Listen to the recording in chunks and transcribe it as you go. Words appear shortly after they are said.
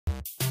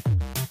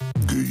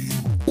Game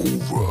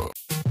over.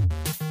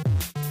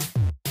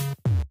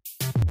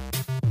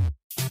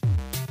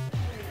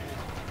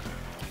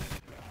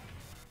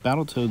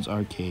 Battletoads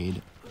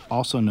Arcade,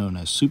 also known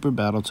as Super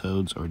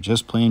Battletoads or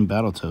just plain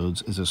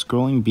Battletoads, is a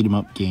scrolling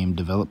beat-em-up game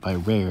developed by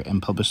Rare and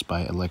published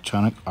by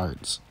Electronic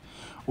Arts,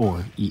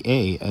 or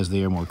EA as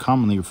they are more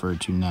commonly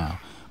referred to now.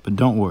 But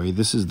don't worry,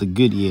 this is the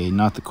good EA,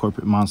 not the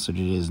corporate monster it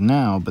is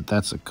now, but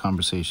that's a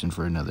conversation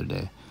for another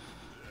day.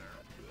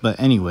 But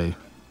anyway,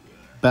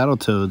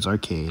 Battletoads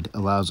Arcade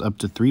allows up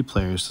to 3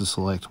 players to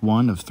select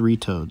one of 3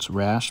 toads,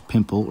 Rash,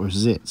 Pimple, or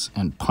Zitz,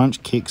 and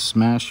punch, kick,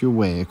 smash your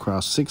way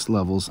across 6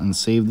 levels and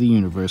save the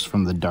universe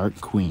from the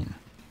Dark Queen.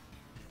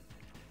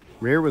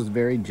 Rare was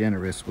very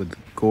generous with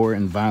gore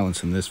and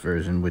violence in this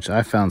version, which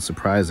I found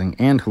surprising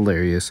and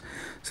hilarious,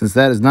 since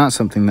that is not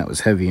something that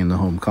was heavy in the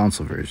home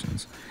console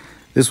versions.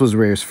 This was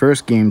Rare's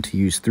first game to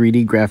use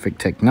 3D graphic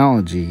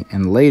technology,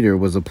 and later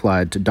was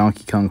applied to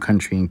Donkey Kong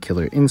Country and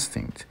Killer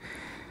Instinct.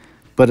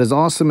 But as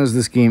awesome as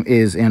this game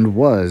is and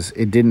was,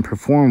 it didn't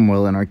perform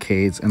well in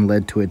arcades and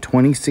led to a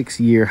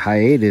 26-year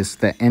hiatus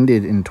that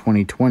ended in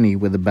 2020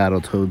 with a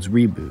Battletoads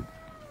reboot.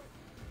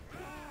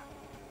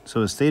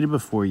 So as stated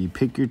before, you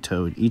pick your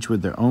toad, each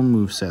with their own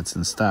movesets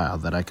and style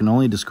that I can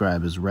only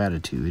describe as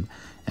Ratatouille,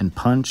 and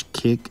punch,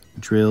 kick,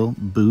 drill,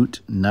 boot,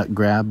 nut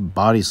grab,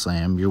 body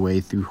slam your way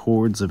through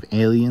hordes of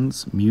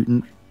aliens,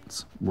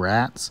 mutants,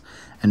 rats,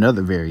 and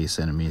other various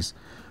enemies.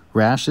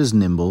 Rash is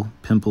nimble,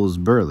 Pimple is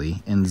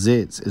burly, and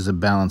Zitz is a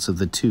balance of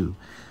the two.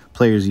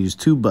 Players use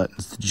 2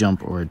 buttons to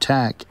jump or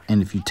attack,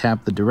 and if you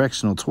tap the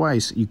directional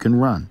twice, you can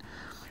run.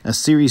 A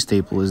series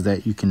staple is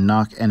that you can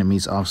knock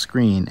enemies off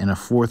screen in a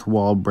 4th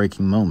wall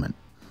breaking moment.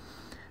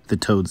 The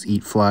toads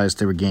eat flies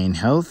to regain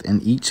health,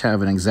 and each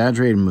have an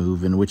exaggerated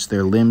move in which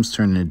their limbs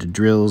turn into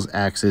drills,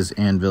 axes,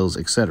 anvils,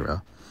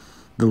 etc.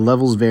 The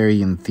levels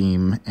vary in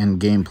theme and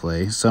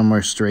gameplay. Some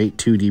are straight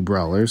 2D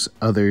brawlers,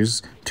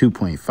 others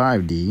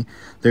 2.5D.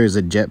 There is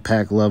a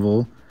jetpack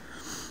level,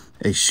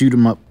 a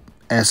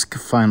shoot-'em-up-esque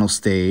final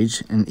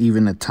stage, and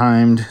even a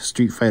timed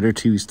Street Fighter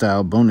II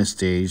style bonus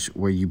stage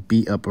where you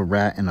beat up a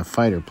rat in a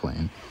fighter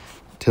plane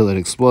till it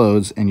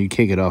explodes and you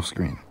kick it off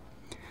screen.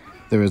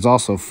 There is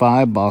also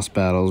 5 boss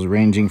battles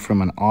ranging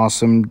from an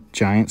awesome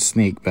giant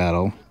snake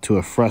battle to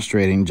a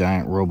frustrating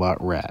giant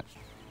robot rat.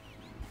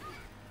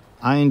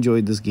 I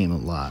enjoyed this game a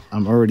lot.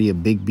 I'm already a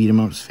big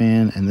beat-em-ups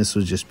fan, and this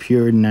was just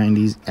pure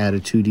 90s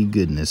attitude-y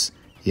goodness.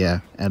 Yeah,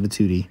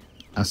 attitude-y.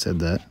 I said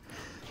that.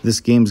 This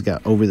game's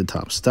got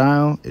over-the-top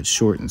style, it's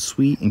short and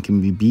sweet, and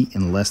can be beat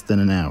in less than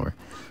an hour,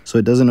 so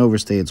it doesn't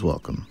overstay its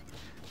welcome.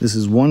 This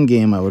is one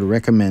game I would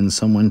recommend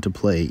someone to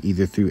play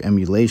either through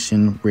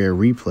emulation, Rare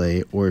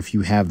Replay, or if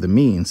you have the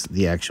means,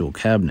 the actual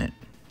cabinet.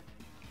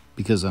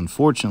 Because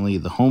unfortunately,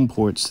 the home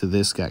ports to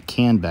this got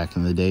canned back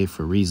in the day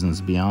for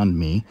reasons beyond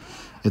me.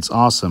 It's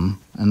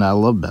awesome, and I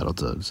love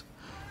Battletoads.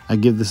 I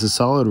give this a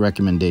solid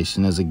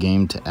recommendation as a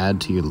game to add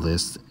to your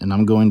list, and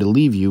I'm going to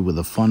leave you with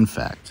a fun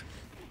fact.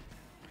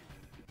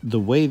 The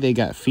way they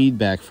got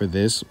feedback for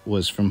this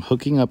was from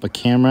hooking up a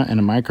camera and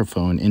a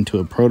microphone into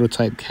a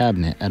prototype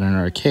cabinet at an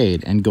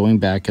arcade and going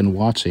back and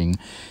watching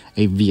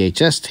a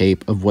VHS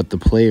tape of what the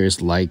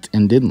players liked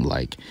and didn't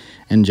like,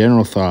 and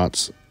general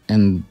thoughts.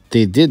 And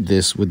they did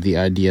this with the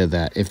idea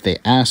that if they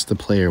asked the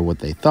player what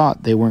they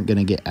thought, they weren't going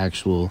to get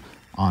actual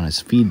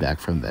honest feedback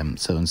from them.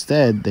 So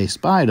instead, they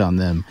spied on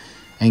them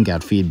and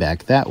got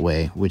feedback that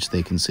way, which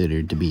they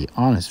considered to be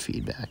honest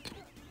feedback.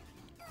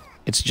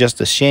 It's just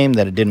a shame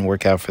that it didn't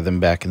work out for them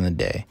back in the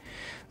day.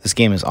 This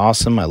game is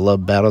awesome. I love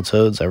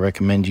Battletoads. I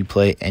recommend you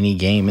play any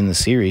game in the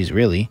series,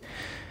 really.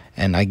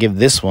 And I give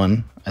this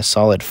one a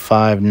solid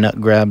 5 nut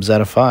grabs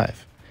out of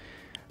 5.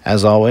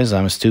 As always,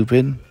 I'm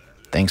Stoopid.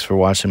 Thanks for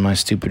watching my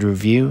stupid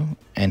review,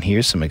 and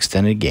here's some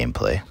extended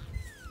gameplay.